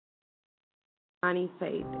Bonnie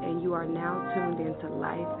Faith, and you are now tuned into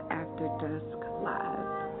Life After Dusk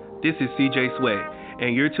Live. This is CJ Sway,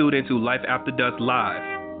 and you're tuned into Life After Dusk Live.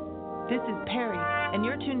 This is Perry, and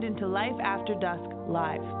you're tuned into Life After Dusk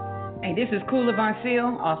Live. Hey, this is Kula Von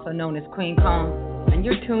Seal, also known as Queen Kong, and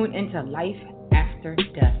you're tuned into Life After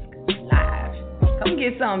Dusk Live. Come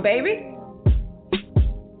get some, baby.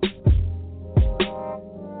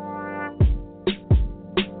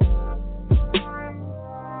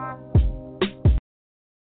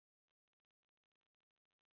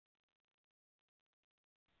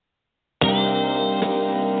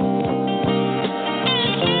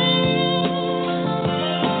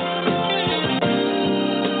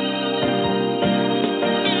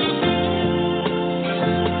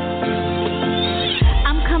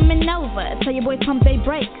 Tell your boys pump they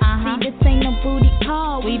brakes. See, this ain't no booty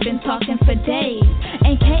call. We've been talking for days.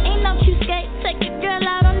 And K ain't no cute skate. Take your girl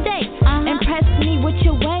out on dates. Impress me with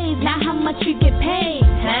your ways. Now how much you get paid?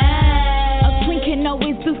 Hey. A queen can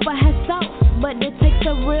always do for herself, but it takes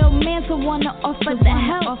a real man to wanna offer the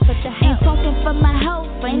help. Ain't talking for my health.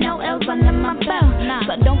 Ain't no L's under my belt.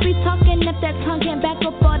 So don't be talking if that tongue can't back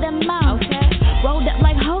up all the mouth. Okay. Rolled up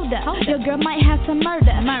like hold up. Your girl might have some murder.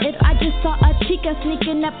 If I just saw a chica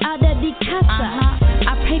sneaking up out of the casa.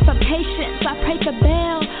 I pray for patience, I pray for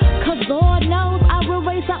bail. Cause Lord knows I will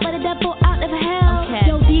raise up with the devil out of hell.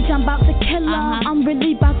 Yo, DJ, I'm about to kill him. I'm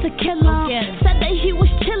really about to kill him. Said that he was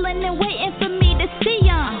chilling and waiting for me to see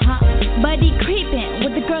him. But he creeping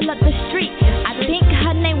with the girl up the street. I think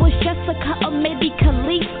her name was Jessica or maybe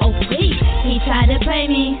Khalees. Oh, please. He tried to play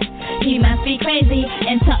me. He must be crazy.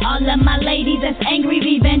 And to all of my ladies that's angry,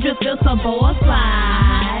 revenge will feel so bold.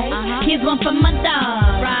 Here's one for my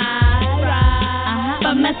dog.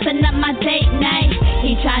 For messing up my date night.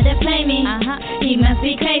 He tried to play me. He must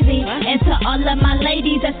be crazy. And to all of my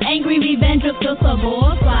ladies that's angry, revenge will feel so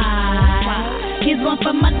bold. Here's one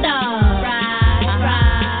for my dog.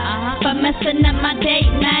 For messing up my date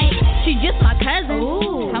night. She just my cousin.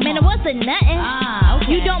 Ooh. Man, it wasn't nothing. Okay.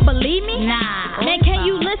 You don't believe me? Nah. Man, can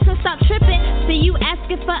you listen? Stop tripping. See, you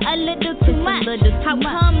asking for a little too much. How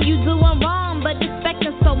come you doing wrong but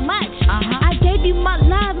expecting so much? I gave you my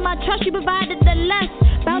love, my trust. You provided the less.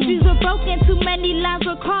 Boundaries were broken. Too many lines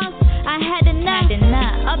were crossed. I had enough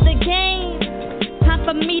of the game. Time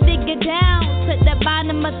for me to get down to the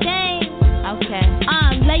bottom of things. Okay.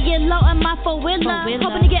 Lay it low in my four-wheeler.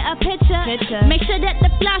 Hoping to get a picture. Make sure that the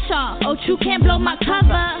flash off. Oh, you can't blow my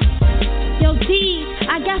cover. Yo, D,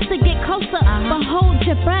 I got to get closer. But hold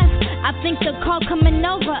your breath. I think the call coming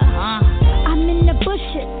over. I'm in the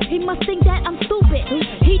bushes. He must think that I'm stupid.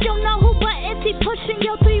 He don't know who buttons he pushing.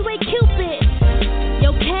 Yo, three-way Cupid.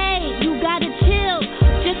 Yo, K, you gotta chill.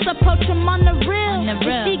 Just approach him on the real.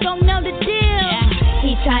 He gon' know the deal.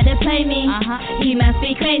 He tried to play me. He must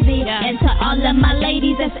be crazy. And to all of my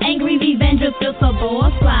ladies that's angry, revenge will feel so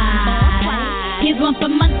bold. Here's one for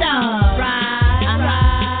my dog.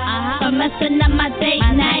 For messing up my date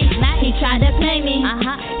night. He tried to play me.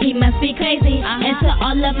 He must be crazy. And to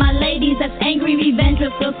all of my ladies that's angry, revenge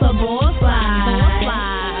will feel so bold.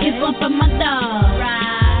 Here's one for my dog.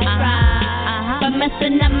 For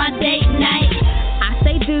messing up my date night. I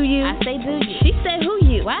say do you. She say who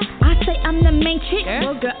you? What? I say I'm the main chick.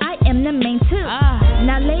 Well, girl, I am the main too.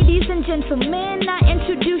 Now, ladies and gentlemen, I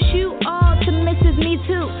introduce you all to Mrs. Me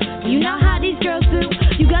Too. You know how these girls do.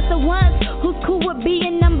 You got the ones who's cool with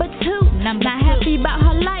being number two. Not happy about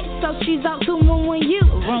her life, so she's out to win you.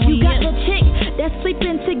 You got the chick that's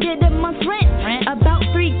sleeping to get a month's rent. About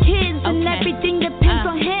 3 kids and everything depends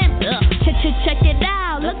on him. Check it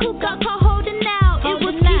out. Look who got caught holding out. It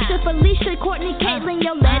was Keisha, Felicia, Courtney, Caitlin.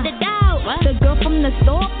 Yo, let it out. The girl from the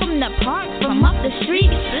store, from the park, from up the street.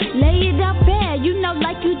 Lay it out bare, you know,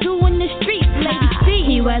 like you do in the streets. Lady C.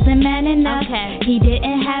 He wasn't man enough. He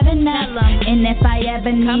didn't have enough. And if I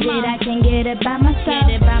ever need it, I can get it by myself.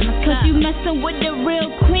 Cause you messing with the real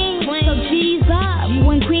queen. So G's up.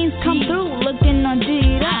 When queens come through, looking on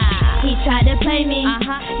G'd up. He tried to play me.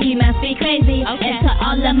 He must be crazy. And to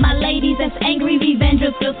all of my ladies that's angry, revenge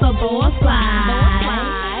will feel so bold.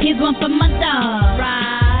 Here's one for my dog.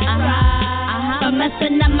 For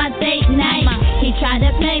messing up my date night. He tried to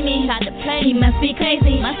play me. He must be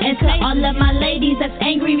crazy. And to all of my ladies that's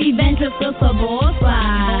angry, revenge will feel so bold.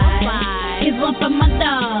 Here's one for my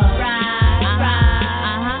dog.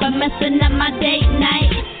 For messing up my date night.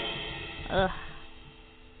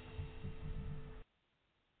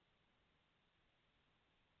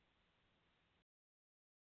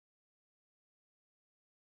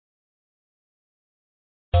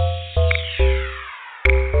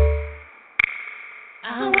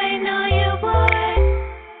 I'm waiting on you, boy.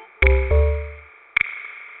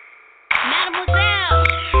 Mademoiselle.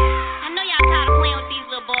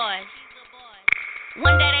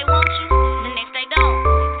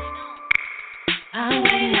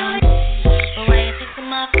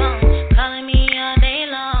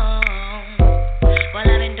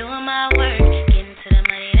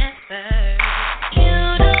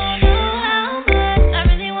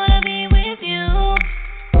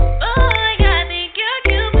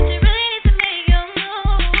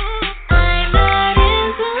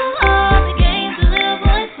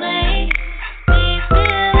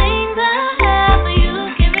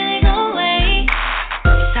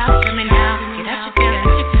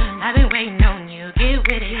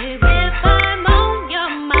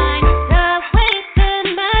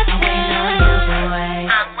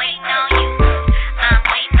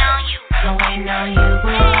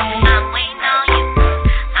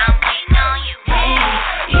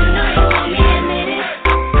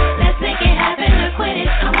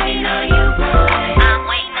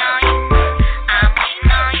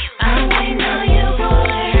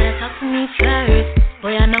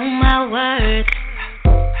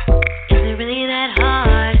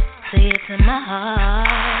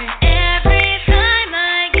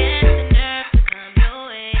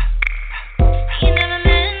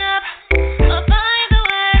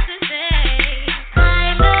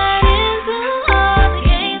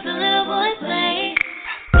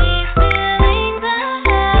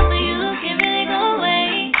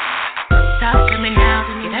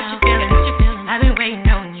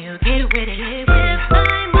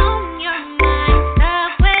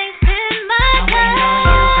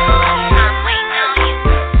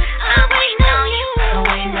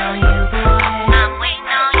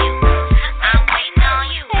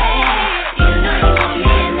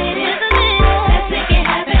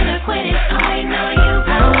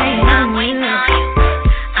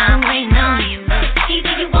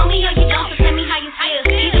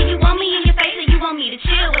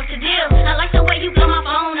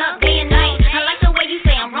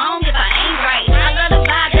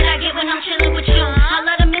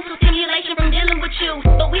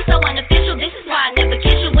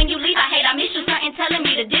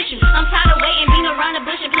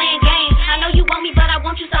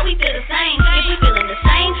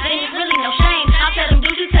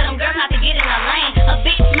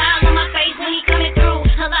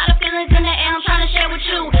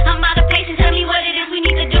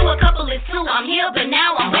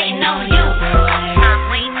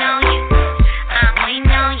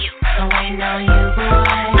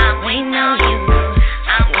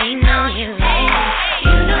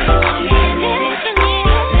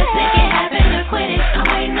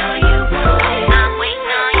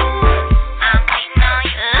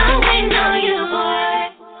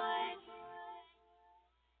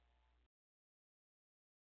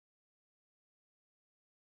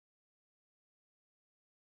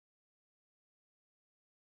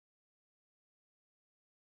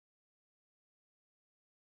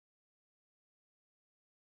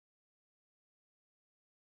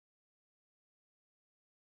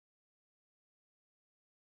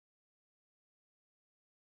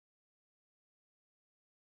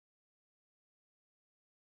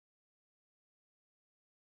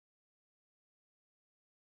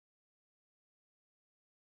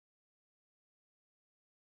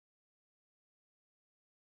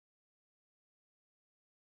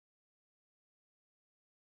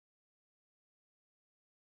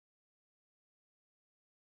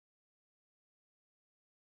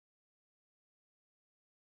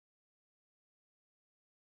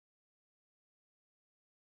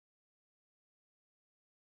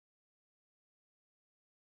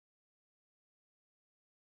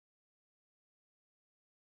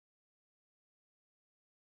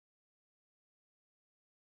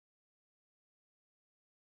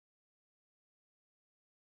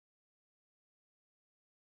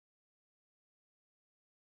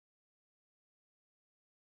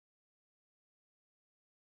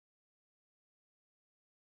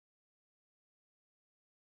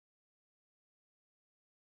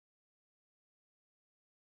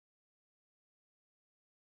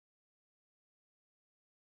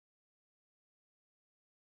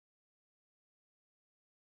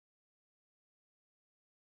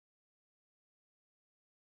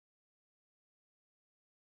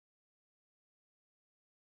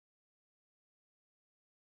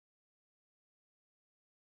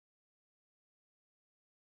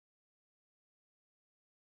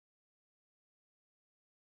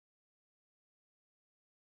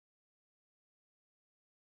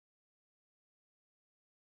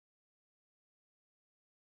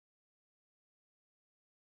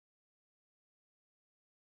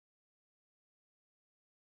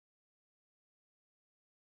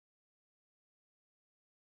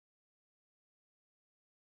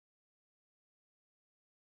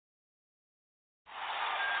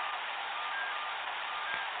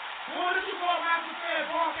 One of you go around the fair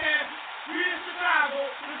broadcast. We in Chicago.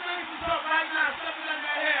 The things is up right now. Stepping in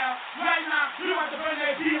that hair. Right now, we about to bring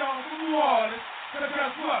that beat on from New Orleans. Cause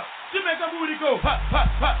guess what? Jamaica booty go.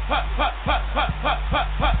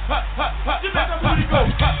 Jamaica booty go. Jamaica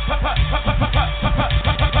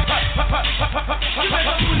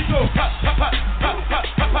booty go.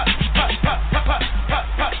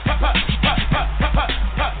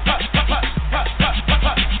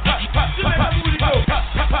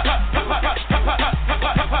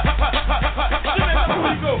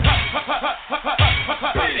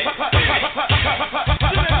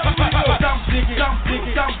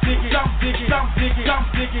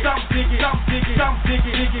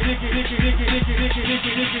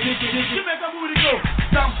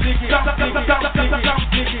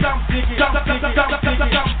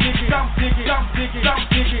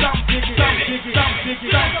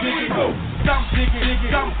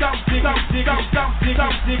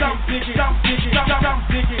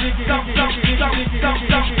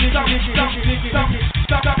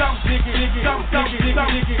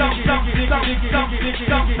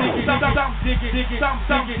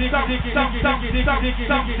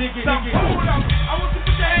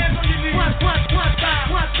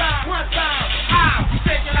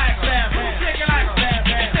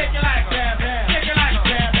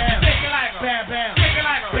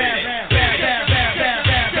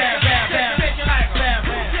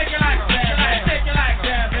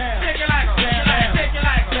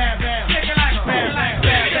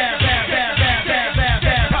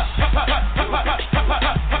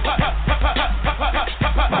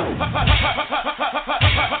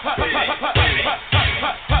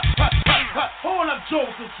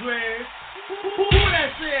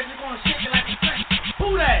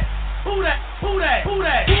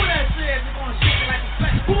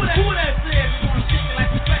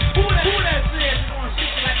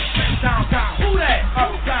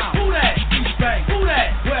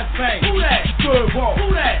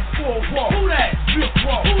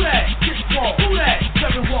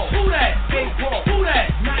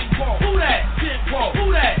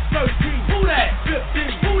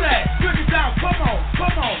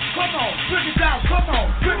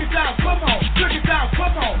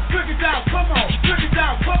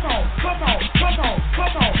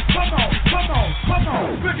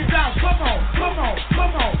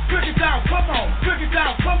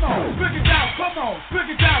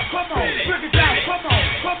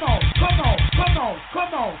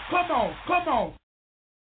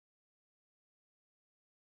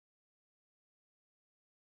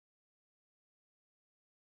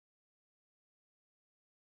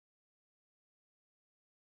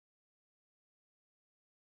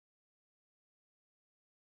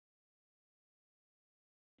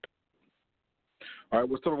 All right,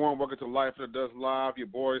 what's up, everyone? Welcome to Life After Dusk Live. Your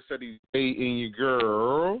boy Ceddy A and your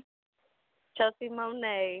girl Chelsea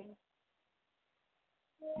Monet.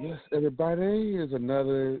 Yes, everybody. It's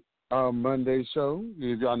another Monday show.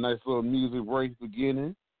 Give y'all a nice little music break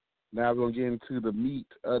beginning. Now we're gonna get into the meat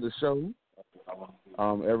of the show.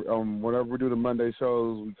 Whenever we do the Monday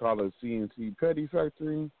shows, we call it CNC Petty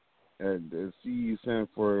Factory, and the C stands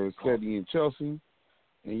for Ceddy and Chelsea.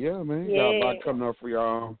 And yeah, man, got a lot coming up for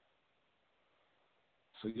y'all.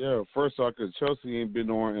 So, yeah, first off, because Chelsea ain't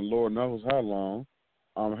been on in Lord knows how long.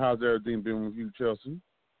 How's everything been with you, Chelsea?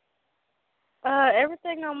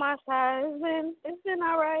 Everything on my side it's been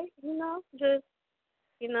all right, just,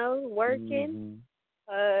 working,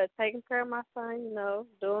 taking care of my son,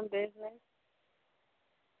 doing business.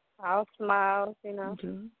 All smiles,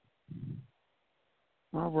 Okay.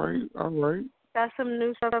 All right. Got some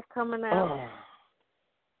new stuff coming out.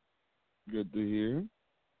 Good to hear.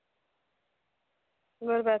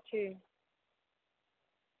 What about you?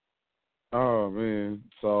 Oh man,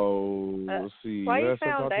 so let's see. Why you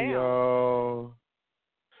sound down? Y'all.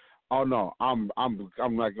 Oh no, I'm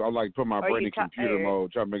like putting my brain in computer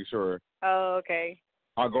mode, trying to make sure. Oh, okay.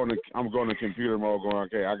 I'm going to computer mode. I'm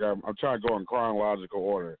trying to go in chronological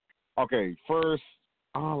order. Okay, first,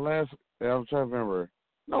 I'm trying to remember.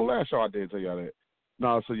 No, last show I did tell y'all that.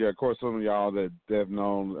 No, so yeah, of course, some of y'all that have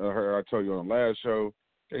known her, I told you on the last show.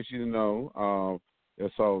 In case you didn't know, and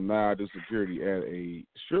so now I do security at a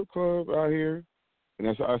strip club out here, and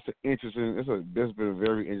that's interesting. It's been a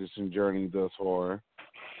very interesting journey thus far.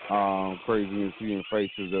 Crazy and seeing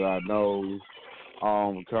faces that I know,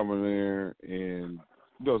 coming there and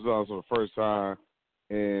those for the first time,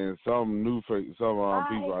 and some new faces, some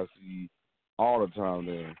people I see all the time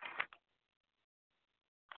there.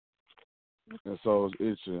 And so it's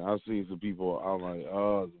interesting. I've seen some people. I'm like,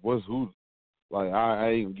 Like I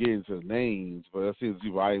ain't getting to names, but I see the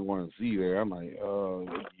people I ain't want to see there. I'm like,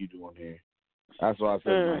 what you doing here? That's what I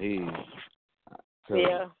said in my head.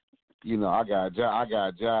 Yeah. You know, I got a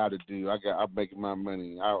job to do. I'm making my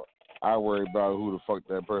money. I worry about who the fuck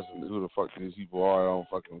that person, who the fuck these people are. I don't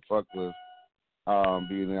fucking fuck with.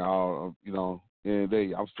 Being there all, you know, end of the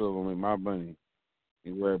day, I'm still gonna make my money.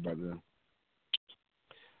 Ain't worry about them.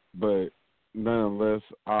 But nonetheless,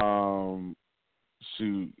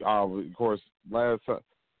 shoot, of course, last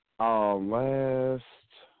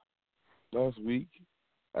week,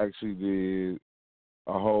 actually did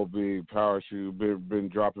a whole big power shoot. Been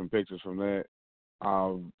dropping pictures from that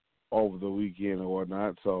over the weekend and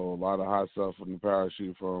whatnot. So a lot of hot stuff from the power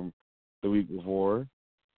shoot from the week before,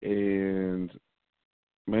 and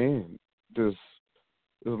man, there's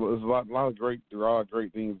a lot of great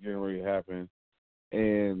things getting ready to happen.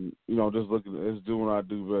 And, you know, just doing what I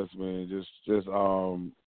do best, man. Just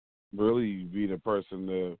really be the person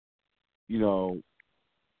to, you know,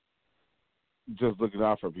 just looking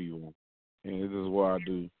out for people. And this is what I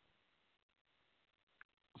do.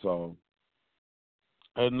 So,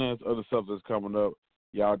 and there's other stuff that's coming up.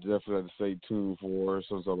 Y'all definitely have to stay tuned for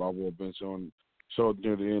some stuff I will be showing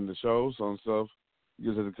near the end of the show. Some stuff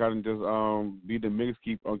you just have to kind of just be the mix,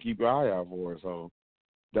 keep your eye out for it. So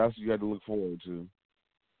that's what you got to look forward to.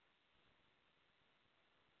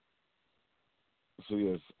 So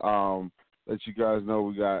yes, let you guys know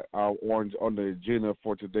we got our orange on the agenda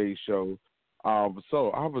for today's show.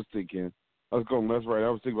 So I was thinking, I was thinking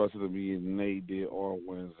about something me and Nate did on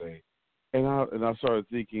Wednesday, and I started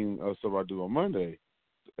thinking of stuff I do on Monday,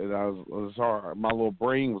 and I was sorry, my little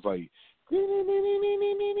brain was like,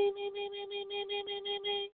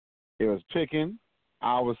 it was picking.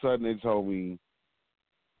 All of a sudden, it told me,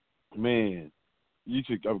 man, you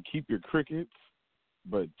should keep your crickets,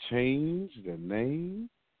 but change the name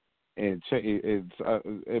and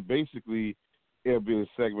it basically it'll be a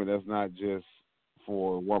segment that's not just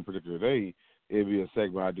for one particular day. It'll be a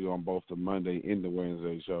segment I do on both the Monday and the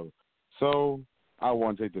Wednesday show. So I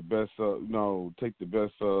want to take the best of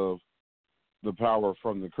the power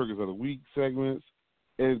from the Crickets of the Week segments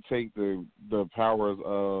and take the powers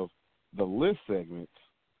of the list segments.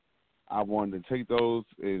 I wanted to take those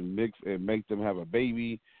and mix and make them have a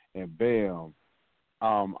baby, and bam.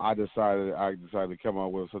 I decided to come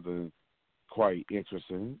up with something quite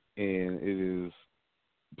interesting, and it is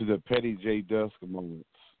the Petty J Dusk moments.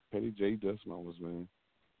 Petty J Dusk moments, man.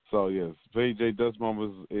 So yes, Petty J Dusk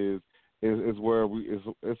moments is where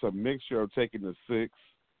it's a mixture of taking the six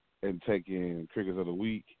and taking Crickets of the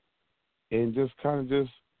Week, and just kind of just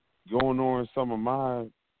going on some of my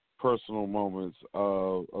personal moments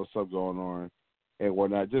of stuff going on and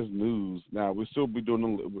whatnot, just news. Now we still be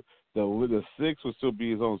doing the six will still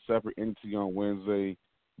be his own separate entity on Wednesday,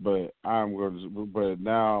 but now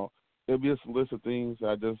it'll be just a list of things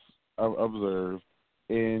I just observed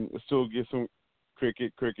and still get some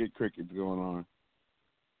cricket going on.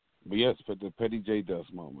 But yes, for the Petty J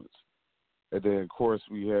Dust moments, and then of course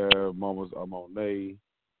we have moments of Monet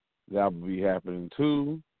that will be happening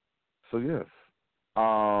too. So yes.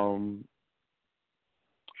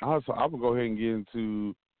 Also, I will go ahead and get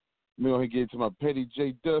into my Petty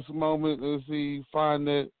J Dust moment. Let's see, find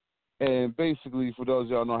that. And basically, for those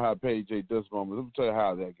of y'all know how Petty J Dust moment, let me tell you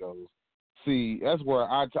how that goes. See, that's where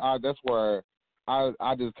I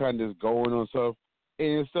just kind of just going on stuff.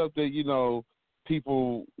 And it's stuff that, you know,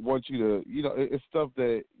 people want you to, you know, it's stuff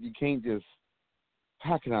that you can't just,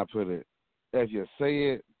 how can I put it? If you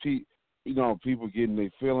say it, you know, people getting their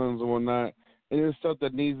feelings or whatnot. And it's stuff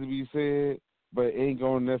that needs to be said, but it ain't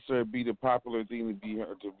going to necessarily be the popular thing to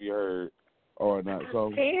be heard or not. So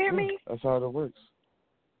can you hear me? That's how it works.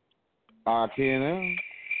 I can now.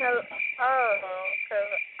 Because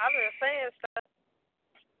I've been saying stuff.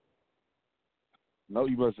 No,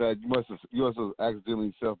 you must have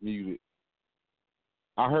accidentally self-muted.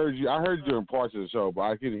 I heard you in parts of the show, but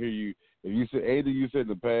I couldn't hear you. If you said you said in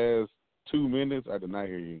the past 2 minutes, I did not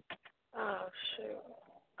hear you. Oh shoot.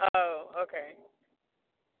 Oh, okay.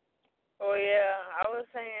 Well, yeah, I was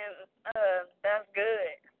saying that's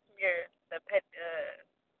good. The Petty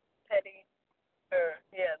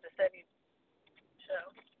show.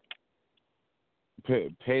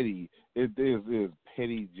 Petty. It is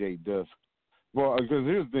Petty J Dusk. Well, because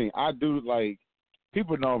here's the thing, I do like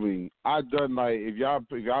people know me. I done like if y'all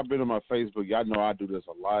been on my Facebook, y'all know I do this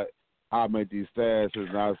a lot. I make these stats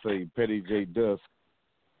and I say Petty J Dusk.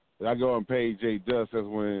 And I go on Petty J Dusk. That's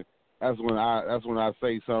when I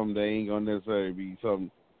say something that ain't gonna necessarily be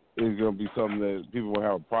something. It's gonna be something that people will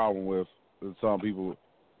have a problem with. And some people,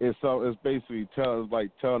 it's basically telling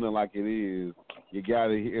it like it is. You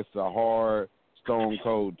gotta. It's a hard stone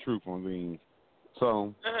cold truth on things.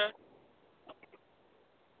 So,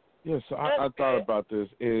 yes, yeah, so I thought about this.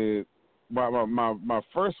 My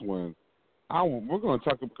first one, we're going to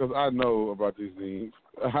talk because I know about these things.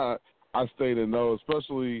 I stay to know,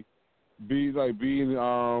 especially being I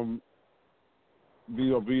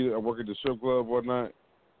work at the strip club, whatnot.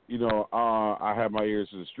 You know, I have my ears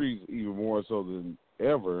to the streets even more so than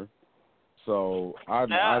ever. So I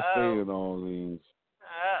stay in on things.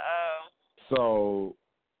 So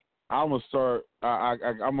I'm gonna start.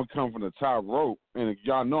 I'm gonna come from the top rope, and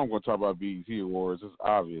y'all know I'm gonna talk about BET Awards. It's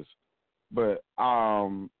obvious, but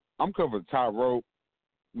I'm coming from the top rope.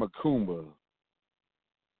 Macumba.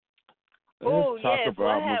 Oh yes,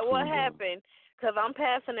 what happened? Because I'm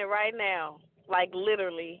passing it right now, like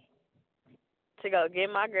literally, to go get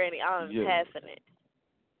my granny. I'm passing it.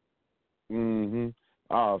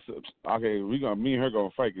 So, okay, me and her gonna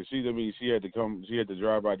fight because she had to come. She had to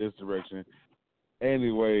drive by this direction.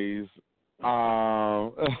 Anyways, I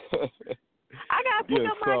gotta pick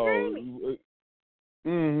up my granny.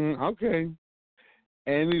 Okay.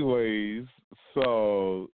 Anyways,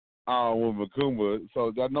 so with Macumba,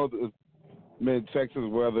 so I know that Texas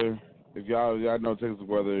weather. If y'all know Texas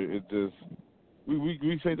weather, it just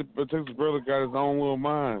we say the Texas brother got his own little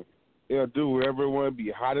mind. It'll do whatever it want.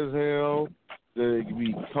 Be hot as hell. It could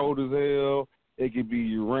be cold as hell. It could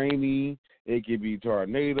be rainy. It could be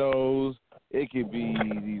tornadoes. It could be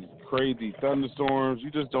these crazy thunderstorms.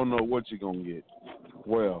 You just don't know what you're gonna get.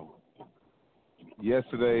 Well,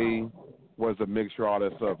 yesterday was a mixture of all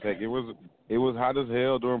that stuff. Heck, it was hot as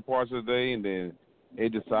hell during parts of the day, and then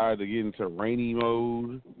it decided to get into rainy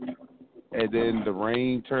mode, and then the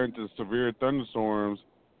rain turned to severe thunderstorms,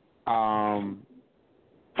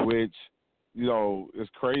 which is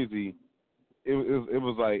crazy. It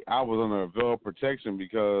was like I was under veil of protection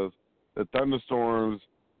because the thunderstorms,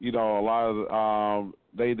 a lot of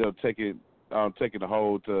they end up taking a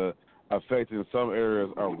hold to affecting some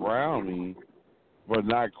areas around me, but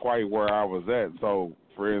not quite where I was at. So,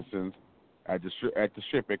 for instance, at the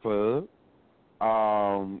stripper club, at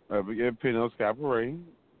Pinellas Cabaret,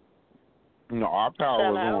 our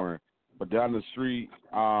power was on, but down the street,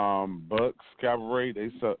 Bucks Cabaret,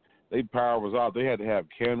 they power was out. They had to have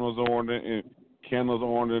candles on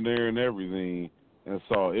in there and everything. And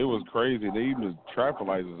so it was crazy. They even had traffic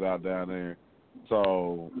lights out down there.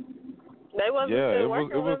 So they wasn't still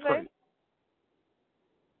working, it was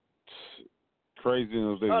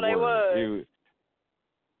craziness. They was.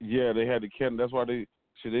 Yeah, they had to candle. That's why they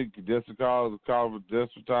just call for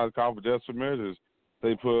desperate measures.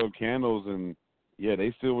 They put up candles and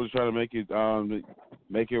they still was trying to make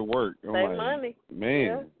it work. Save money, man.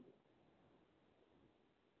 Yeah.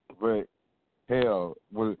 But hell,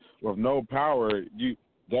 with no power,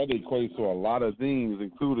 that equates to a lot of things,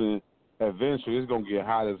 including eventually it's gonna get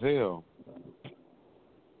hot as hell.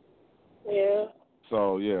 Yeah.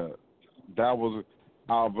 So that was,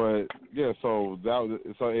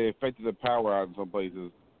 so it affected the power out in some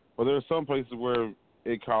places, but there are some places where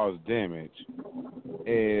it caused damage,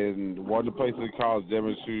 and one of the places it caused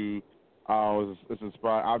damage to it's a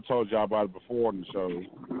spot I've told y'all about it before on the show,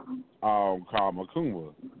 called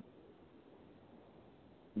Macumba.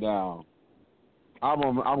 Now, I'm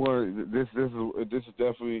going. This is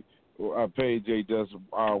definitely a Paige J. Does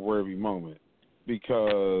worthy moment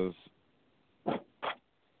because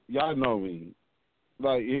y'all know me,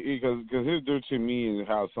 like because it's due to me and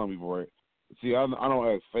how some people are. See, I don't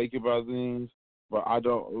act fake about things, but I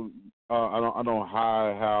don't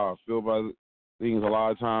hide how I feel about things a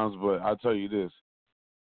lot of times. But I tell you this,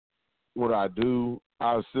 what I do,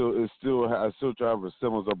 I still try to have a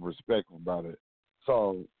semblance of respect about it.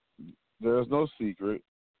 So there's no secret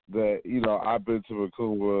that I've been to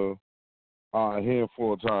Macumba a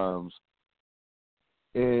handful of times,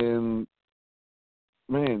 and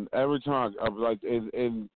man, every time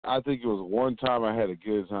and I think it was one time I had a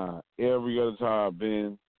good time. Every other time I've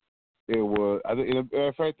been, it was. I think,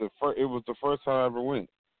 in fact, it was the first time I ever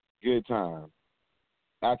went. Good time.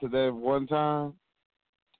 After that one time,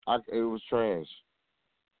 it was trash.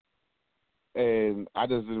 And I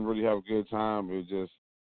just didn't really have a good time.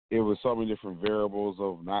 It was so many different variables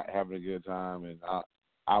of not having a good time, and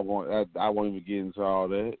I won't even get into all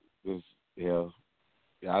that. Just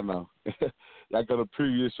I know. Like on the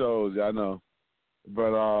previous shows, I know.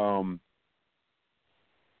 But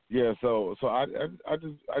so I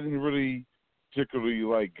didn't really particularly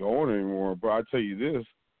like going anymore. But I tell you this,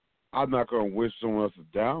 I'm not gonna wish someone else a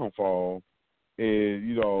downfall,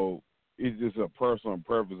 and it's just a personal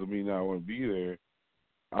purpose of me not want to be there.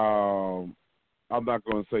 I'm not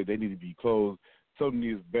going to say they need to be closed. Some of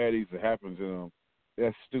these baddies that happen to them,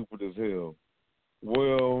 that's stupid as hell.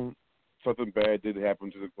 Well, something bad did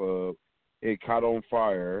happen to the club. It caught on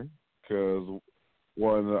fire because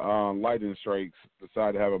one of the lightning strikes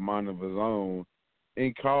decided to have a mind of his own.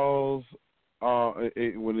 It caused when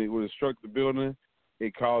it struck the building,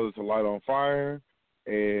 it caused it to light on fire,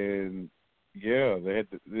 and yeah,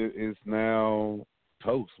 it's now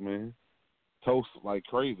toast, man, toast like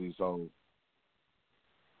crazy. So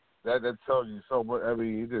that tells you so much. I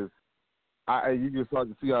mean, you just start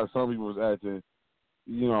to see how some people was acting.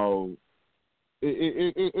 You know,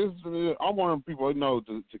 it's I'm one of them people. You know,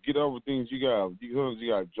 to get over things, you got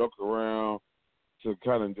to joke around to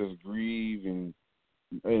kind of just grieve and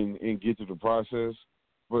get through the process.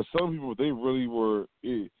 But some people, they really were.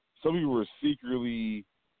 Some people were secretly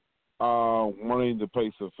wanting the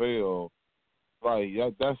place to fail. Like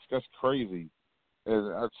that's crazy.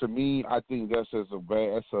 And to me, I think that's just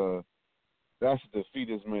that's a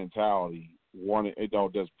defeatist mentality. Wanting it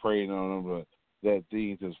don't just praying on them, but that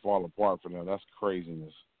things just fall apart for them. That's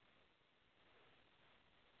craziness.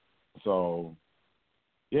 So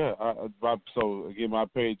yeah, so again, my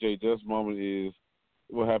Perry J. Dust moment is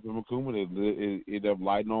what happened with Makuma. It ended up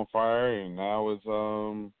lighting on fire, and now it's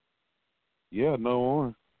no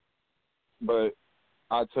more. But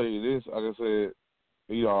I tell you this, like I said,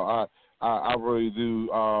 you know, I really do.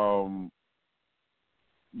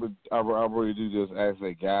 But I really do just as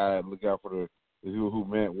a guide, look out for the people who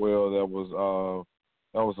meant well that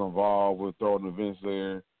was involved with throwing events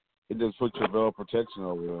there. It just puts your veil of protection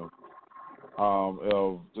over them.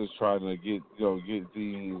 Of just trying to get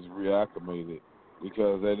things reacclimated,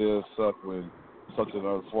 because that does suck when something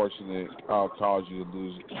unfortunate cause you to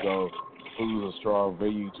lose a strong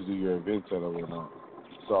venue to do your events at or whatnot.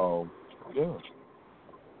 So yeah.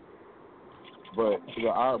 But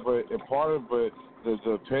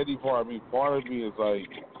the petty part of me is like,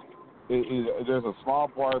 there's a small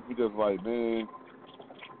part of me that's like, man,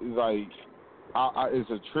 it's like, it's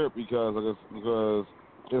a trip because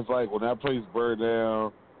it's like when that place burned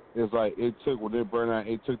down, it's like when it burned down,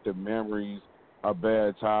 it took the memories of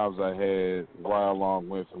bad times I had right along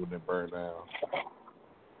with it when it burned down.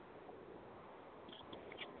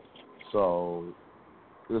 So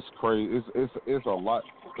it's crazy. It's a lot.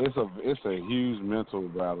 It's a huge mental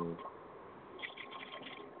battle.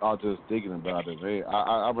 I was just thinking about it, man.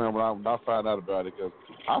 I remember when I found out about it, because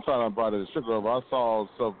I found out about it at Sugar. I saw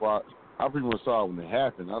stuff. I pretty much saw it when it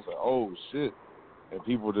happened. I was like, oh shit, and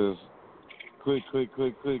people just click,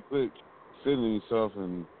 sending stuff,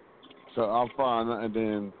 and so I'm fine. And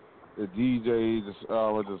then the DJ at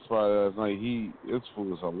the spot last night, this fool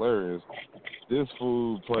was hilarious. This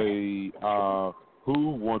fool played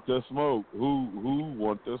 "Who Want the Smoke?" Who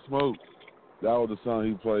Want the Smoke? That was the song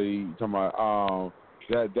he played. Talking about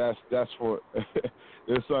that's for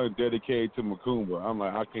this song dedicated to Makuma. I'm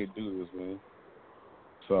like, I can't do this, man.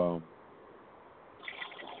 So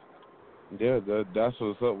yeah, that's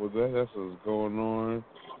what's up with that. That's what's going on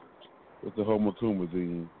with the whole Makuma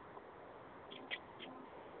thing.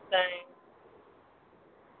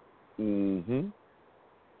 Dang.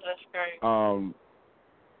 That's great.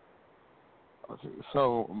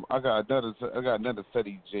 So I got another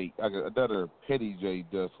Petty J. I got another Petty J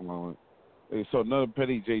Dust moment. So another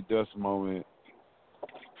Petty J Dust moment,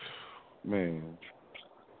 man,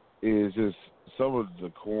 is just some of the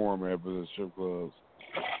decorum at the strip clubs.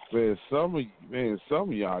 Man, some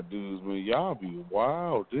of y'all dudes, man, y'all be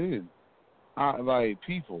wild, dude.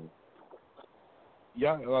 People.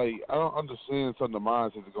 Y'all, I don't understand some of the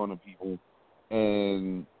mindsets that go into people,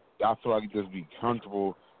 and I feel like it just be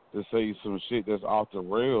comfortable to say some shit that's off the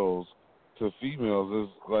rails to females.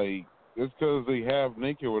 It's because they have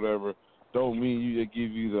naked or whatever, don't mean they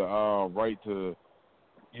give you the right to,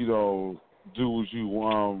 do what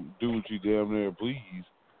you damn near please.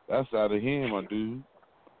 That's out of hand, my dude.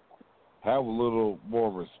 Have a little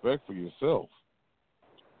more respect for yourself.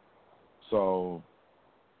 So,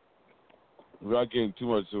 without getting too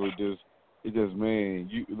much to it, man,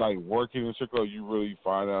 you working in Chicago, you really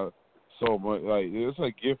find out so much. It's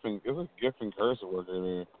a gift and curse of working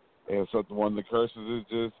there. And so one of the curses is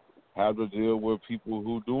just have to deal with people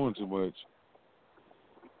who doing too much.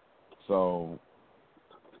 So,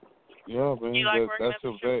 yeah, man, you like working at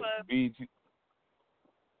the strip club? BT.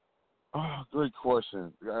 Oh, great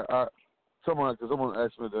question. Someone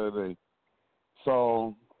asked me the other day.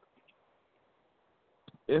 So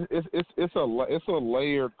it's a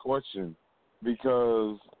layered question,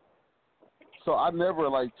 because I never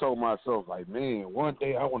told myself man, one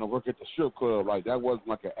day I want to work at the strip club. That wasn't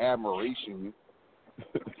an admiration.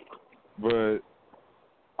 But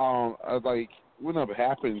what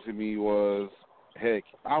happened to me was, heck,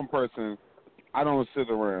 I'm a person, I don't sit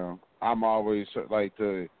around. I'm always like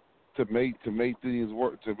to make things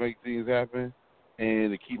work, to make things happen,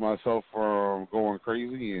 and to keep myself from going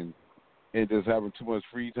crazy and just having too much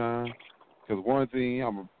free time. Because one thing,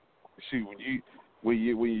 when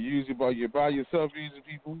you you're by yourself using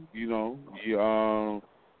people, you know, you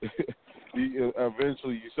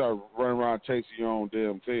eventually you start running around chasing your own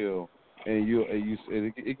damn tail, and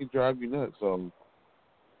it can drive you nuts. So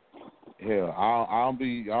hell, I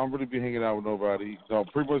don't really be hanging out with nobody. No,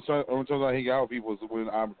 pretty much the only time I hang out with people is when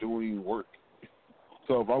I'm doing work.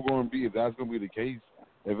 So if that's gonna be the case,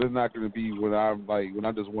 if it's not gonna be when I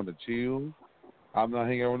just want to chill, I'm not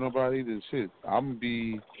hanging out with nobody. Then shit, I'm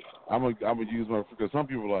gonna use my, because some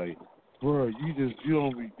people are like, bro, you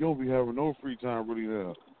don't be having no free time really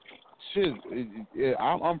now. Shit,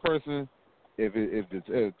 I'm person. If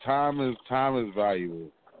time is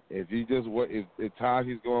valuable. If time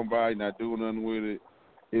keeps going by, not doing nothing with it,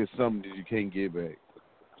 it's something that you can't get back.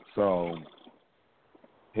 So,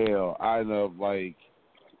 hell, I end up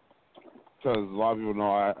because a lot of people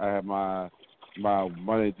know I have my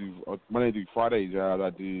Monday through Friday job. I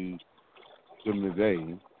do during the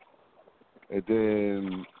day, and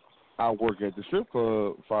then I work at the strip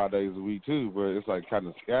club 5 days a week too. But it's like kind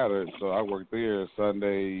of scattered. So I work there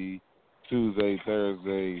Sunday, Tuesday,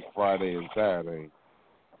 Thursday, Friday, and Saturday.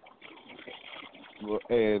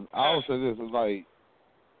 And I would say this is like,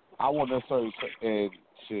 I won't necessarily say, and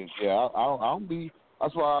shit, yeah, I don't be.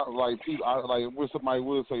 That's why when somebody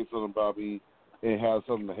will say something about me and have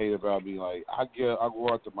something to hate about me, like I go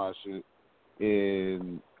out to my shit,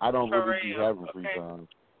 and I don't really be having free time.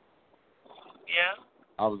 Yeah.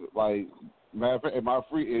 I was like, matter of fact, my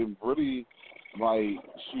free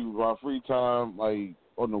time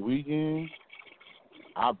on the weekend,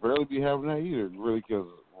 I barely be having that either, really, because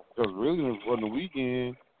really on the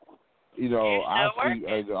weekend,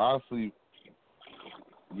 I sleep.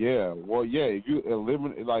 Yeah, well, yeah. If you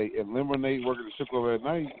eliminate working the strip club at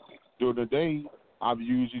night, during the day, I'm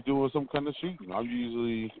usually doing some kind of shooting.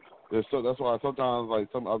 That's why sometimes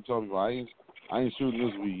I'm telling people I ain't shooting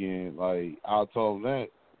this weekend. Like I'll tell them that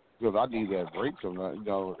because I need that break sometimes.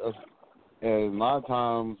 And a lot of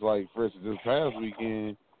times, like for instance, this past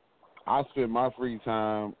weekend, I spent my free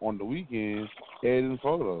time on the weekend editing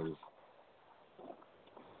photos.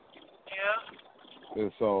 Yeah.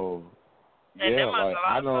 And so, and yeah,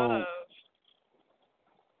 I don't. Photos.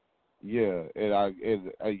 Yeah, and I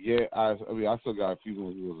still got a few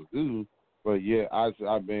more to do, but yeah, I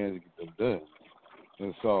managed to get them done.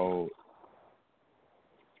 And so,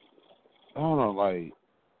 I don't know,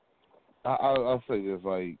 I'll say this,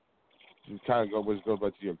 just kind of goes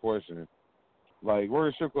back to your question.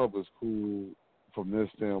 Working strip club is cool from this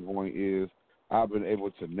standpoint is I've been able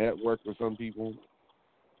to network with some people.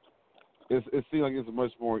 It seems like it's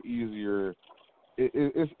much more easier.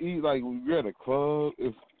 It's easy, when you're at a club,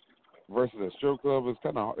 versus a strip club,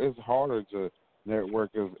 it's harder to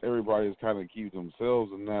network because everybody's kind of keep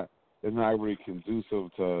themselves and it's not really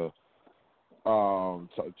conducive to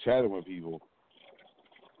chatting with people.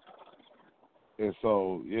 And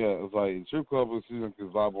so, yeah, it's like strip club is a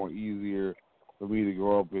lot more easier for me to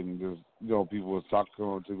go up and just, people was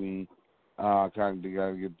talking to me, kind of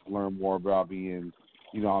get to learn more about me, and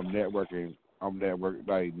I'm networking.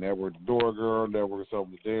 Network the door girl, networking some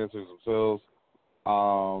of the dancers themselves,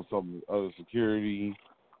 some other security,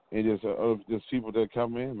 and just people that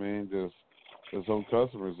come in, man, just some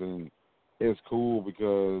customers, and it's cool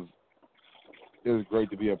because it's great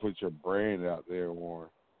to be able to put your brand out there more.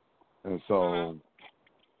 And so,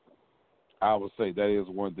 I would say that is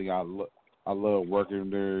one thing I love working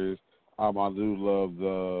there. I do love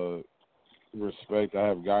the respect I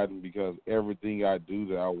have gotten because everything I do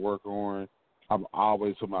that I work on, I'm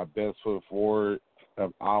always put my best foot forward.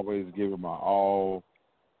 I'm always giving my all.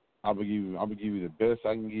 I'm gonna give you the best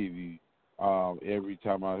I can give you every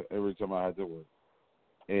time I have to work,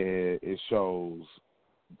 and it shows.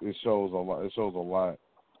 It shows a lot. It shows a lot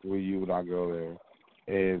when I go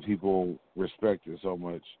there, and people respect it so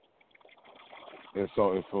much, and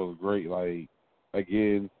so it feels great.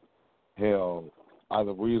 Again, hell,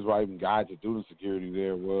 the reason why I even got to do the security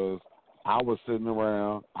there was I was sitting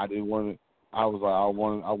around. I didn't want to. I was like, I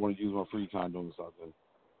want to use my free time doing something,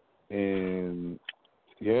 and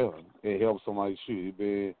yeah, it helps somebody shoot.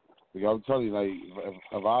 I'm telling you,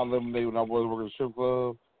 if I eliminate when I was working at the strip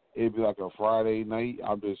club, it'd be like a Friday night.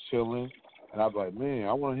 I'm just chilling, and I'd be like, man,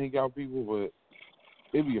 I want to hang out with people, but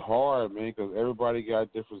it'd be hard, man, because everybody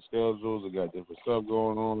got different schedules. They got different stuff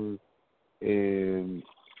going on, and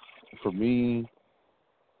for me,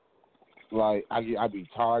 I'd be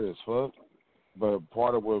tired as fuck. But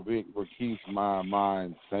part of what keeps my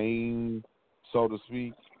mind sane, so to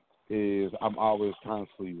speak, is I'm always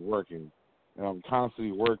constantly working. And I'm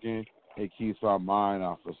constantly working. It keeps my mind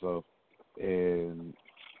off of stuff. And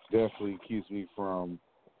definitely keeps me from,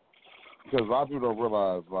 because a lot of people don't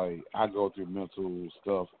realize, like, I go through mental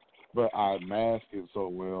stuff, but I mask it so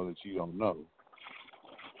well that you don't know.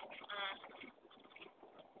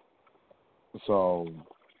 So,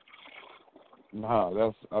 again,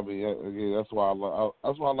 that's why I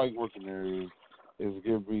like working there is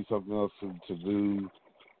give me something else to do,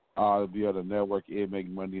 to be able to network and make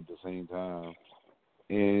money at the same time,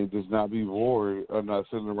 and just not be bored or not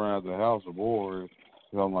sitting around the house bored.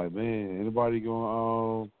 Cause I'm like, man, anybody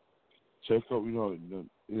going check up? Man,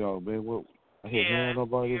 what? Hey, man,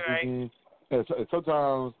 nobody this weekend. And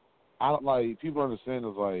sometimes I don't like people understand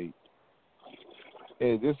is like,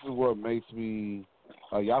 hey, this is what makes me.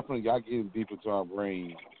 Y'all getting deep into our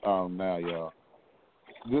brain now, y'all.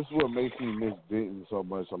 This is what makes me miss Denton so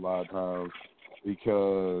much a lot of times,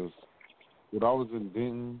 because when I was in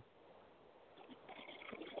Denton,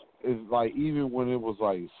 it's like even when it was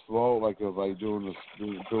like slow, like it was like during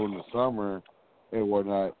the summer and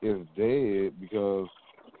whatnot, it's dead because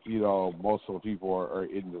most of the people are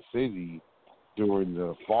in the city during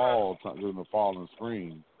the fall and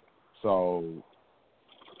spring. So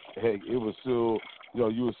heck, it was still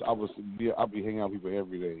I'd be hanging out with people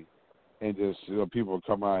every day, and just people would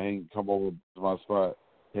come over to my spot,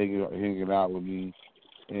 hanging out with me,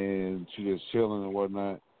 and she just chilling and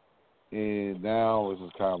whatnot. And now it's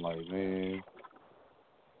just kind of like, man,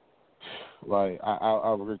 like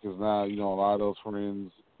I regret, because now a lot of those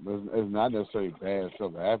friends, it's not necessarily bad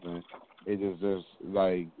stuff happening. It is just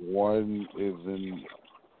like one is in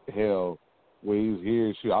hell. When he's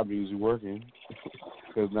here, I'm usually working.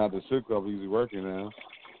 Because now the strip club is usually working now.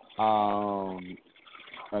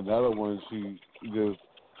 Another one, he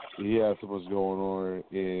has so much going on,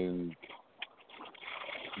 and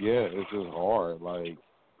yeah, it's just hard. Like,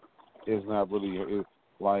 it's not really,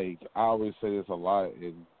 like, I always say this a lot,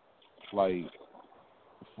 and like,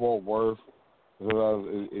 Fort Worth,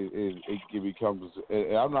 it becomes,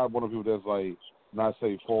 and I'm not one of the people that's like, not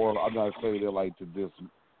say Fort Worth, I'm not saying that like to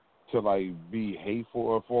like be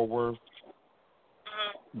hateful of Fort Worth.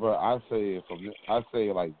 But I say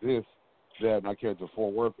it like this, that when I get to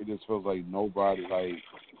Fort Worth, it just feels like nobody, like,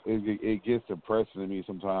 it gets depressing to me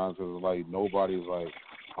sometimes, because like nobody's like,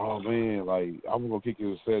 oh man, like, I'm going to kick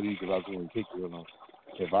you to steady because I was going to kick you.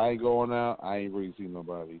 If I ain't going out, I ain't really seen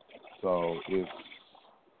nobody. So it's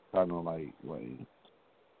kind of like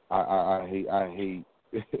I hate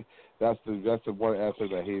that's the one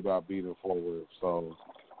aspect I hate about being in Fort Worth. So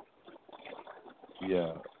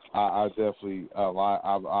yeah. I definitely,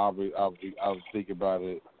 I'll think about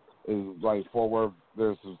it. It's like Fort Worth,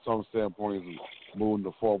 there's some standpoints, moving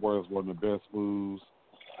to Fort Worth is one of the best moves.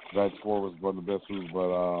 That's Fort Worth is one of the best moves,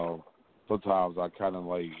 but sometimes I kind of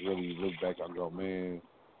like really look back and go, man,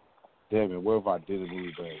 damn it, what if I didn't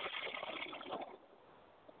move back?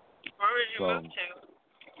 Where would you move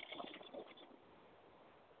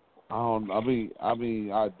to? I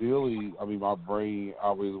mean, ideally, my brain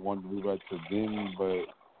always wanted to move back to Denton, but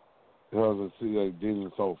because Denton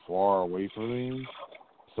is so far away from me.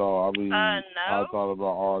 So, no. I thought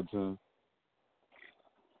about Arlington.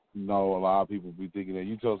 No, a lot of people be thinking that.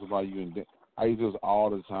 You tell somebody you in Denton. I use this all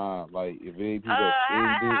the time. Like, if any people that's in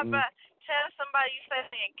Denton. How about tell somebody you stay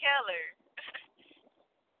in Keller?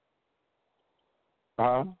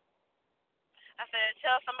 Huh? I said,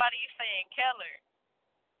 tell somebody you stay in Keller.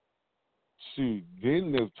 Shoot,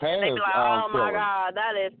 Denton is past they be like, oh my Keller. God,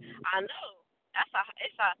 that is, I know.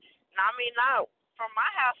 Now, from my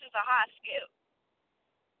house, it's a hot skip.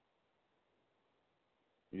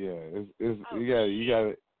 Yeah, you got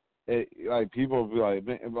it. Like, people be like,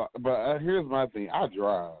 man, but here's my thing. I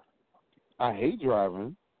drive. I hate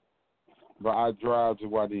driving, but I drive to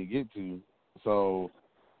where I need to get to. So,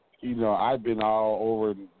 I've been all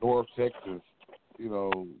over North Texas,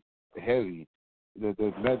 heavy. The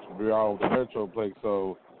Metroplex.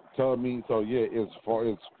 So,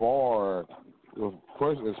 it's far. Of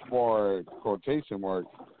course, it's far quotation marks,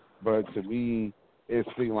 but to me, it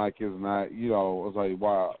seemed like it's not. It's like,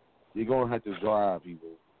 wow, you're gonna have to drive,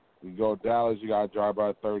 people. You go to Dallas, you gotta drive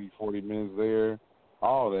about 30, 40 minutes there,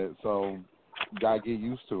 all that. So, you gotta get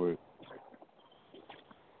used to it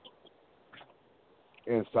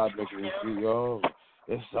and stop making it.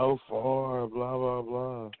 It's so far, blah blah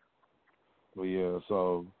blah. But yeah,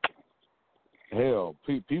 so. Hell,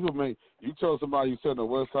 people you tell somebody you said on the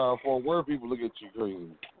west side of Fort Worth, people look at you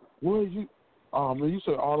crazy. Where you? Oh man, you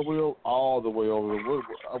said all the way over.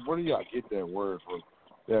 Where do y'all get that word from?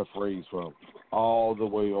 That phrase from? All the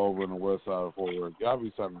way over on the west side of Fort Worth. Y'all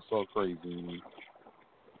be sounding so crazy.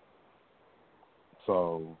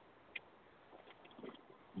 So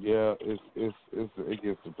yeah, it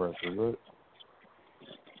gets depressing, but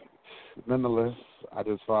nonetheless, I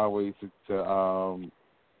just find ways to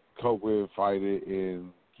cope with, fight it,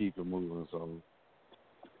 and keep it moving. So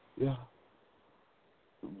yeah.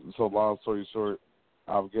 So long story short,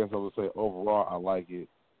 I guess I would say overall I like it.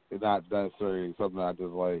 It's not necessarily something I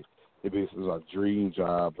just like. It is a dream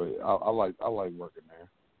job, but I like working there.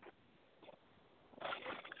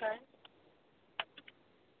 Okay.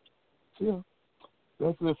 So yeah,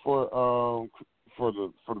 that's it for the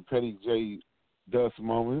Petty J Dust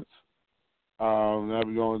moments. Now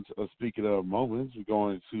we're going to, speaking of moments, we're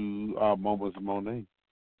going to moments of Monet.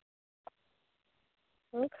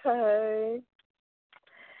 Okay.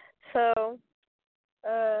 So,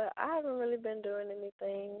 I haven't really been doing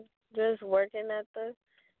anything. Just working at the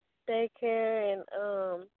daycare,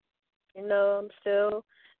 and I'm still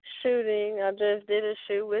shooting. I just did a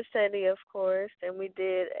shoot with SETI, of course, and we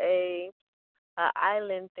did a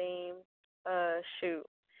island theme shoot.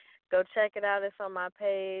 Go check it out. It's on my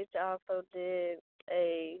page. I also did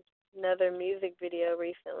another music video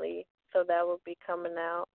recently, so that will be coming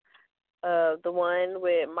out. The one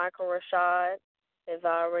with Michael Rashad is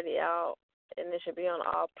already out, and it should be on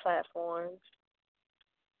all platforms.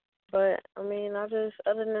 But, other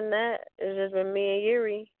than that, it's just been me and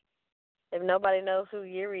Yuri. If nobody knows who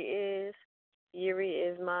Yuri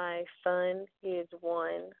is my son. He is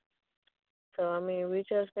 1. So, we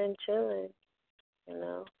just been chilling,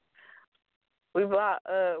 We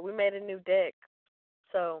we made a new deck,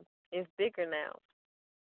 so it's bigger now.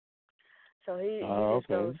 So he just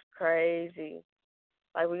goes crazy.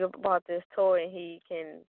 Like, we bought this toy, and he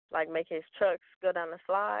can, make his trucks go down the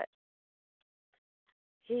slide.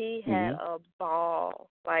 He had a ball.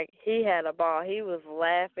 He had a ball. He was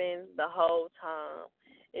laughing the whole time.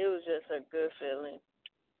 It was just a good feeling.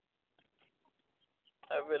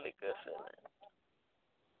 A really good feeling.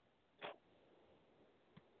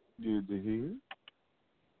 Good to hear.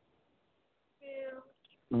 Yeah.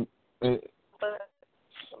 But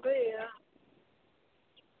yeah.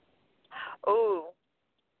 Ooh.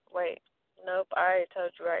 Wait. Nope. I already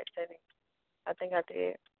told you right, Teddy. I think I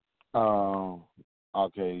did.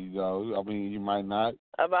 Okay. You might not.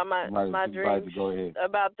 About my dream. To go ahead.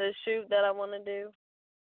 About the shoot that I want to do.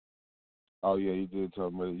 Oh yeah, you did tell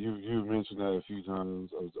me. You mentioned that a few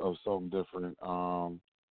times of some different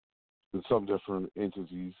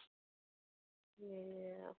entities.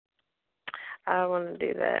 Yeah. I want to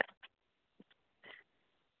do that.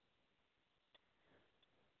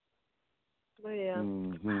 But yeah,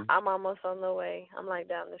 I'm almost on the way. I'm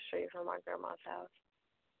down the street from my grandma's house.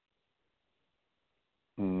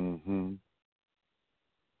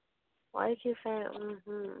 Why you keep saying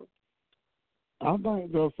I'm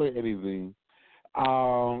not gonna say anything.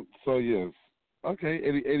 So yes. Okay.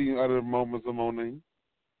 Any other moments of Monet?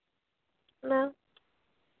 No.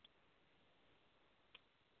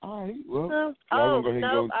 All right. Well. No.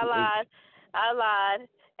 Nope. I lied.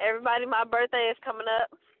 Everybody, my birthday is coming up.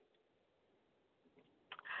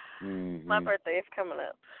 My birthday is coming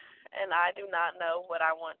up, and I do not know what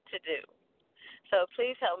I want to do. So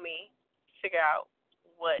please help me figure out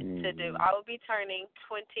what to do. I will be turning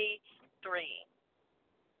 23.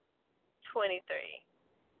 23.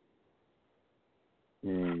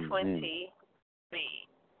 23.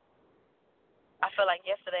 I feel like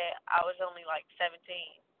yesterday I was only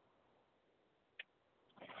 17.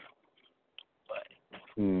 But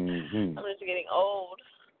I'm just getting old.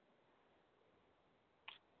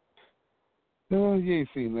 Oh, you ain't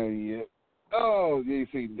seen nothing yet. Oh, you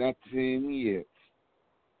ain't seen nothing yet.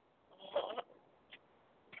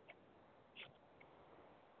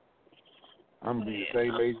 I'm going to be the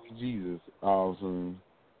same age as Jesus all soon.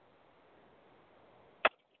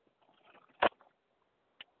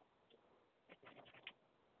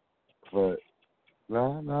 But,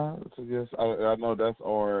 no. So yes, I know that's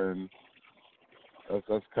and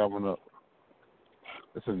that's coming up.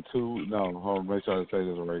 It's in 2, hold on, make sure I say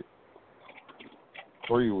this right.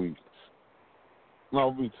 3 weeks. No,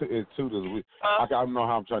 it'll be it's 2 this week. I don't know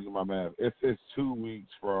how I'm trying to do my math. It's 2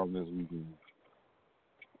 weeks from this weekend.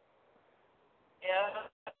 Yeah,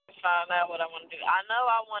 find out what I want to do. I know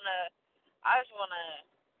I want to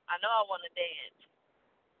dance.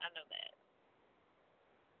 I know that.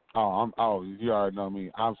 You already know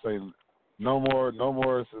me. I'm saying no more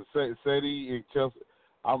SETI and Chelsea.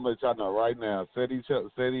 I'm going to let y'all know right now. SETI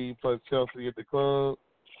plus Chelsea at the club.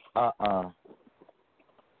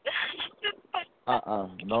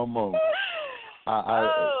 No more. I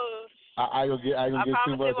gonna get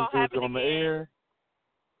too much into it on the air.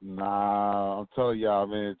 Nah, I'm telling y'all,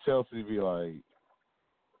 man. Chelsea be like,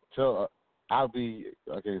 I'll be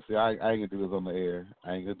okay. See, I ain't gonna do this on the air.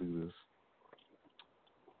 I ain't gonna do this.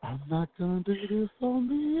 I'm not gonna do this on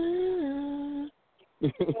the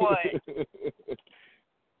air. What?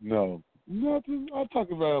 No, nothing. I'll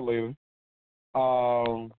talk about it later.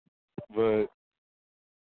 But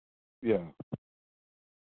yeah,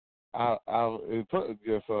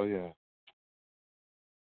 yeah. So yeah,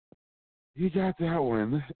 you got that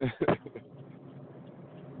one.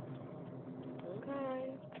 Okay.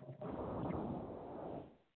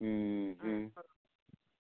 Mhm.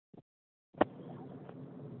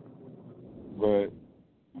 But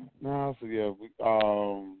no, so yeah,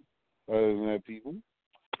 other than that, people.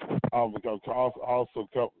 Because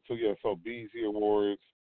so BET Awards.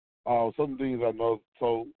 Some things I know.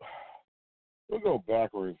 So we'll go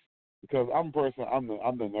backwards because I'm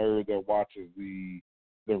the nerd that watches the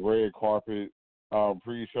red carpet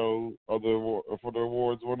pre-show of for the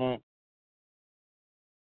awards or not.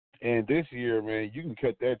 And this year, man, you can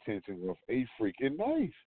cut that tension with a freaking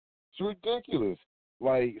knife. It's ridiculous.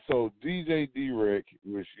 Like, so DJ D-Rec,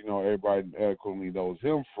 which, everybody adequately knows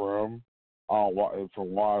him from Wild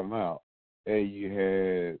 'N Out. And you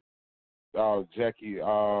had Jackie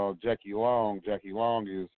Long. Jackie Long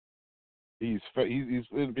he's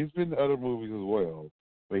been in other movies as well.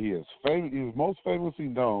 But he is most famously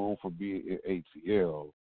known for being in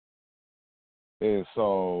ATL. And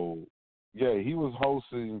so, yeah, he was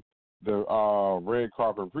hosting the red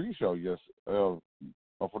carpet pre-show for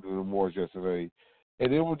the awards yesterday,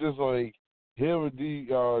 and it was just like him and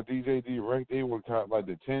DJ D-Rec. They were kind of like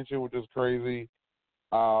the tension was just crazy.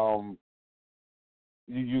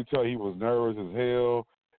 You tell he was nervous as hell.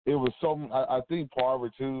 It was I think part of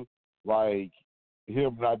it too, like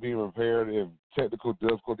him not being prepared if technical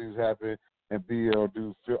difficulties happen and be able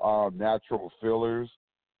to do natural fillers.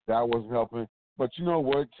 That wasn't helping. But you know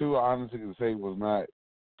what, too, I honestly can say was not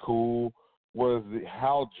cool was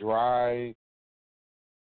how dry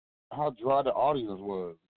the audience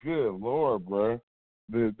was. Good Lord, bro.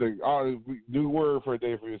 The new word for a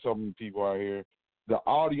day for some people out here. The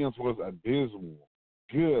audience was abysmal.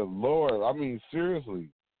 Good Lord. I mean, seriously.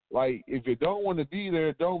 Like, if you don't want to be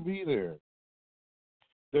there, don't be there.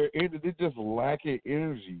 They're just lacking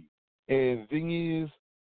energy. And the thing is,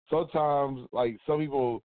 sometimes, like, some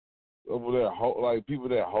people people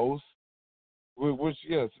that host, which,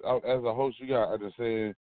 yes, as a host, you got to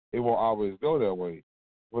understand it won't always go that way.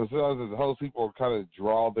 But sometimes as a host, people kind of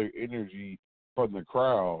draw their energy from the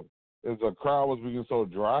crowd. If the crowd was being so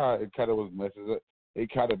dry, it kind of was it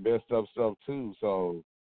kind of messed up stuff too. So,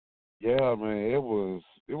 yeah, man, it was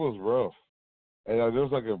rough. And there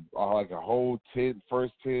was like a whole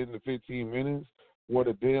first 10 to 15 minutes where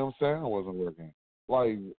the damn sound wasn't working.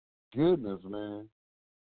 Like, goodness, man.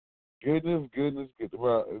 Goodness.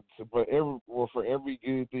 But for every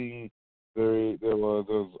good thing, there was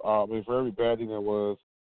for every bad thing there was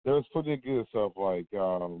plenty of good stuff. Like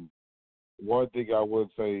one thing I would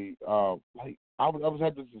say, like I was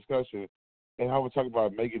having this discussion, and I was talking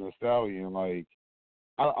about Megan Thee Stallion. Like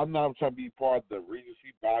I'm not trying to be part of the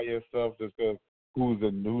recency bias stuff, just because who's the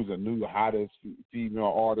new hottest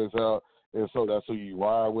female artist out, and so that's who you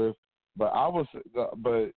ride with. But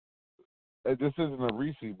this isn't a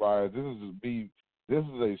recency bias. This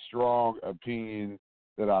is a strong opinion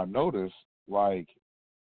that I noticed. Like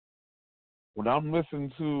when I'm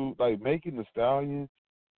listening to like Megan Thee Stallion,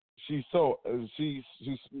 she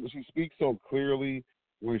speaks so clearly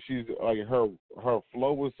when she's like her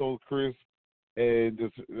flow is so crisp, and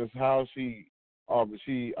just how she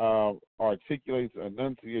articulates,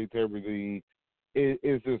 enunciates everything.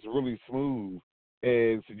 It's just really smooth,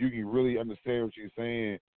 and so you can really understand what she's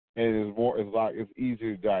saying. And it's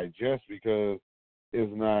easier to digest because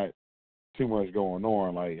it's not too much going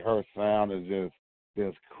on. Like her sound is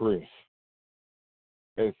just crisp,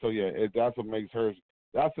 and so yeah, that's what makes her.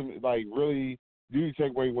 That's like really. Do you take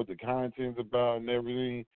away what the content's about and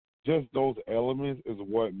everything? Just those elements is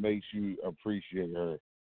what makes you appreciate her.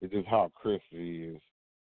 It's just how crisp she is.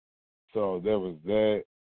 So there was that.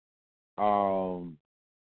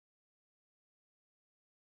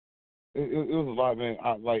 It was a lot, man.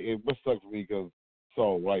 What sucked for me because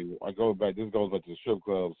I go back. This goes back to the strip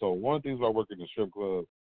club. So one of the things about working in the strip club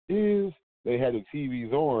is they had the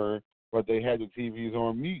TVs on, but they had the TVs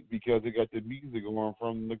on mute because they got the music going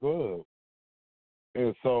from the club,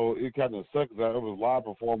 and so it kind of sucked. That it was live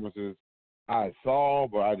performances I saw,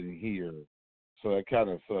 but I didn't hear, so it kind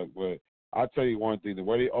of sucked. But I'll tell you one thing: the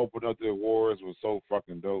way they opened up the awards was so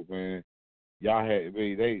fucking dope, man. Y'all had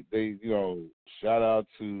they shout out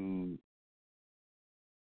to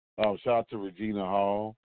Regina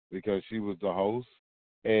Hall because she was the host,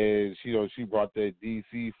 and she brought that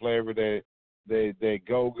DC flavor that that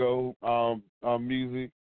go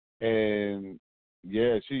music, and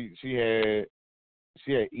yeah, she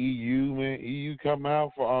had EU, man, EU come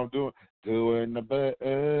out for doing the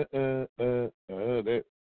that,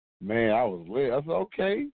 man, I was lit. I said,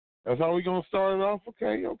 okay, that's how we gonna start it off.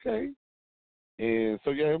 Okay. And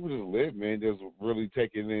so yeah, it was just lit, man. Just really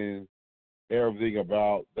taking in everything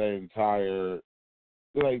about that entire.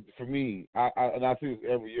 Like for me, I see this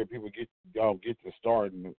every year. People get to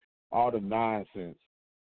start and all the nonsense.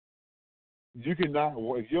 You cannot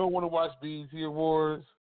if you don't want to watch BET Awards.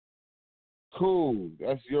 Cool,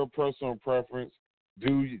 that's your personal preference.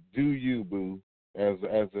 Do you, boo? As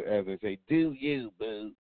they say, do you,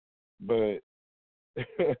 boo? But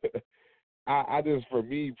I just, for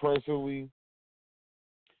me personally,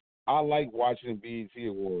 I like watching BET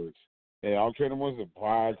Awards, and I don't care the ones at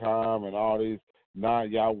Viacom and all these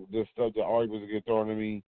this stuff that arguments get thrown at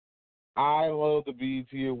me. I love the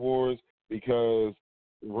BET Awards because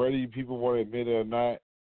whether people want to admit it or not,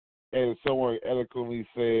 as someone eloquently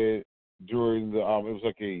said during the it was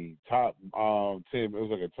like a top 10, it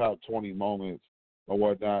was like a top 20 moments or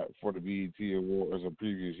whatnot for the BET Awards in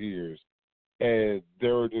previous years, and they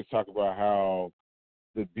were just talking about how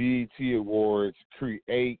the BET Awards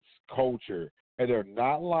creates culture, and they're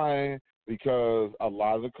not lying because a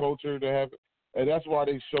lot of the culture they have, and that's why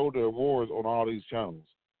they show the awards on all these channels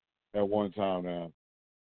at one time now,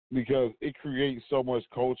 because it creates so much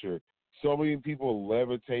culture. So many people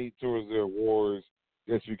levitate towards the awards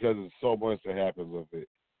just because there's so much that happens with it,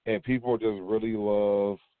 and people just really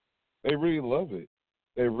love. They really love it.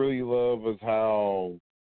 They really love is how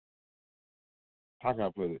can I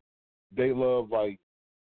put it? They love like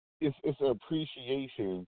it's an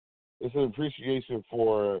appreciation. It's an appreciation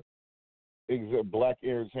for black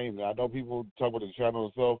entertainment. I know people talk about the channel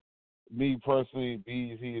itself. Me personally,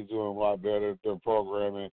 BET is doing a lot better. Their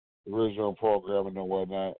programming, original programming and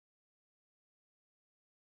whatnot.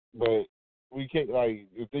 But we can't, like,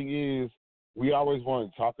 the thing is, we always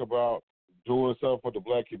want to talk about doing stuff for the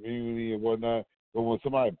black community and whatnot. But when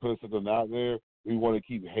somebody puts something out there, we want to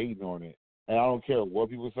keep hating on it. And I don't care what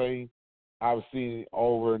people say. I've seen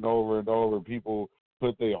over and over and over people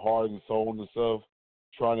put their heart and soul into stuff,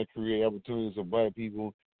 trying to create opportunities for black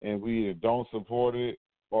people, and we either don't support it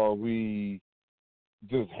or we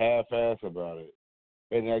just half-ass about it.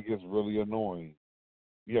 And that gets really annoying.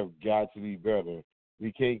 You have got to be better.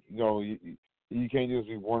 We can't, you can't just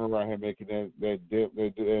be running around here making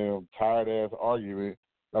that tired-ass argument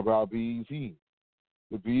about BET.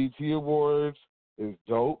 The BET Awards is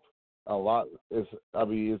dope. It's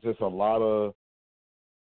just a lot of.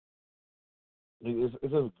 It's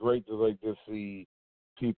just great to see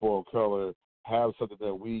people of color have something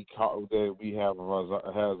that we have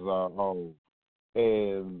has our own,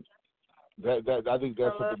 and that I think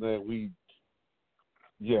that's something that we.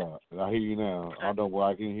 Yeah, I hear you now. I don't know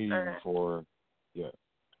why I can hear you before. Yeah.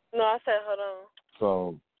 No, I said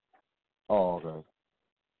hold on. Okay.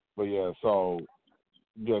 But yeah, so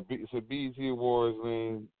BET Awards,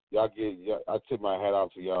 man. I tip my hat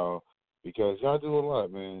out to y'all because y'all do a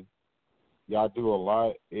lot, man. Y'all do a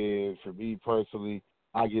lot, and for me personally,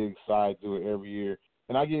 I get excited to do it every year,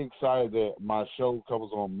 and I get excited that my show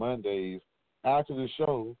comes on Mondays after the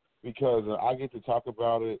show because I get to talk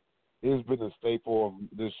about it. It's been a staple of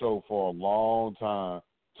this show for a long time,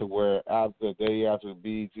 to where after the day after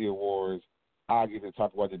the BET Awards, I get to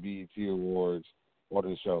talk about the BET Awards on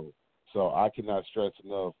the show. So I cannot stress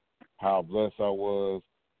enough how blessed I was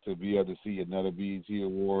to be able to see another BET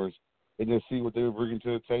Awards and just see what they were bringing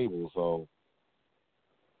to the table. So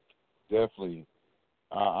definitely,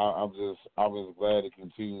 I'm just glad to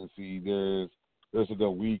continue to see there's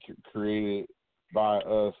something we created by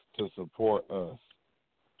us to support us.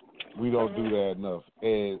 We don't do that enough,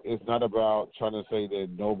 and it's not about trying to say that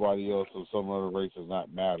nobody else or some other race does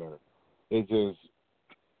not matter. It just,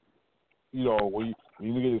 when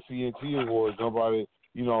you look at the CNT Awards, nobody,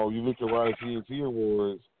 you look around the CNT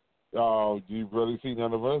Awards, you really see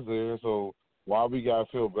none of us there. So why we gotta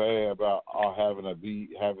feel bad about having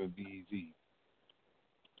BET?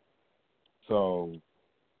 So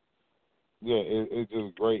yeah, it's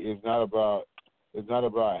just great. It's not about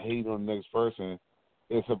hating on the next person.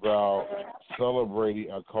 It's about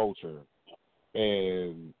celebrating a culture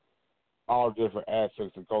and all different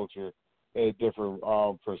aspects of culture and different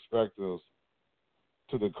perspectives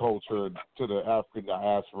to the culture, to the African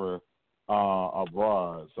diaspora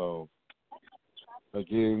abroad. So,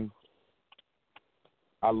 again,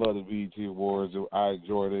 I love the BET Awards. I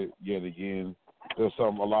enjoyed it yet again. There's a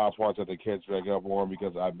lot of parts that they catch back up on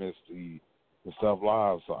because I missed the stuff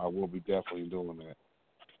live, so I will be definitely doing that.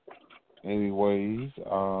 Anyways,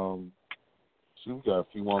 So we got a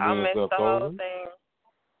few more I minutes missed left the whole over. thing.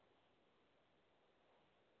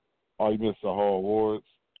 Oh, you missed the whole awards?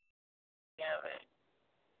 Yeah, but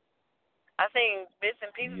I seen bits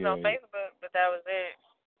and pieces on Facebook, but that was it.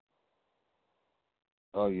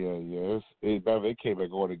 Oh yeah. It came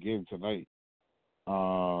back on again tonight. I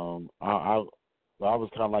was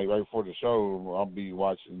kind of like right before the show. I'll be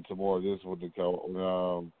watching some more of this when the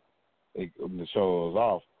show was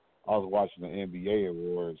off. I was watching the NBA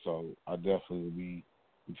awards, so I definitely will be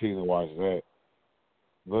continuing to watch that.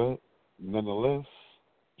 But nonetheless,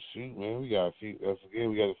 shoot, man, we got a few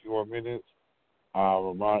more minutes.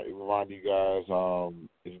 Remind you guys,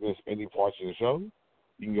 if you missed any parts of the show,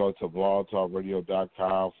 you can go to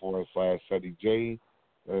blogtalkradio.com/CeddyJ.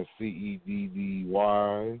 That's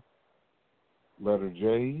CEDDY, letter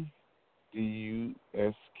J,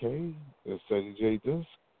 DUSK. That's Ceddy J Disc.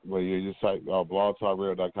 But you just type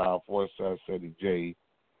blogtalkradio.com/CeddyJ,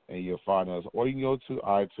 and you'll find us. Or you can go to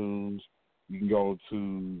iTunes. You can go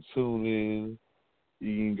to TuneIn.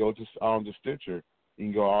 You can go to the Stitcher. You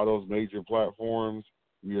can go to all those major platforms.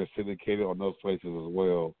 We are syndicated on those places as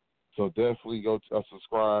well. So definitely go to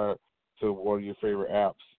subscribe to one of your favorite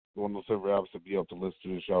apps, one of those favorite apps to be able to listen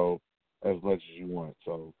to the show as much as you want.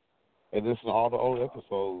 So, and listen to all the old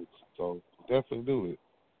episodes. So definitely do it.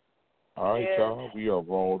 All right, y'all. We are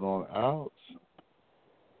rolled on out.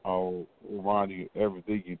 I'll remind you,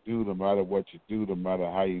 everything you do, no matter what you do, no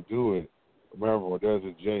matter how you do it, remember, where there's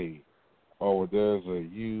a J or where there's a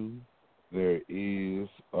U, there is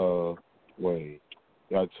a way.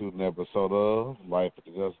 Y'all tuned an episode of Life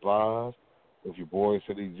After Dusk Live with your boy,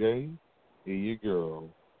 Ceddy J, and your girl.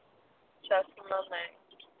 Trust in my name.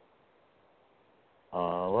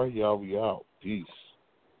 All right, y'all. We out. Peace.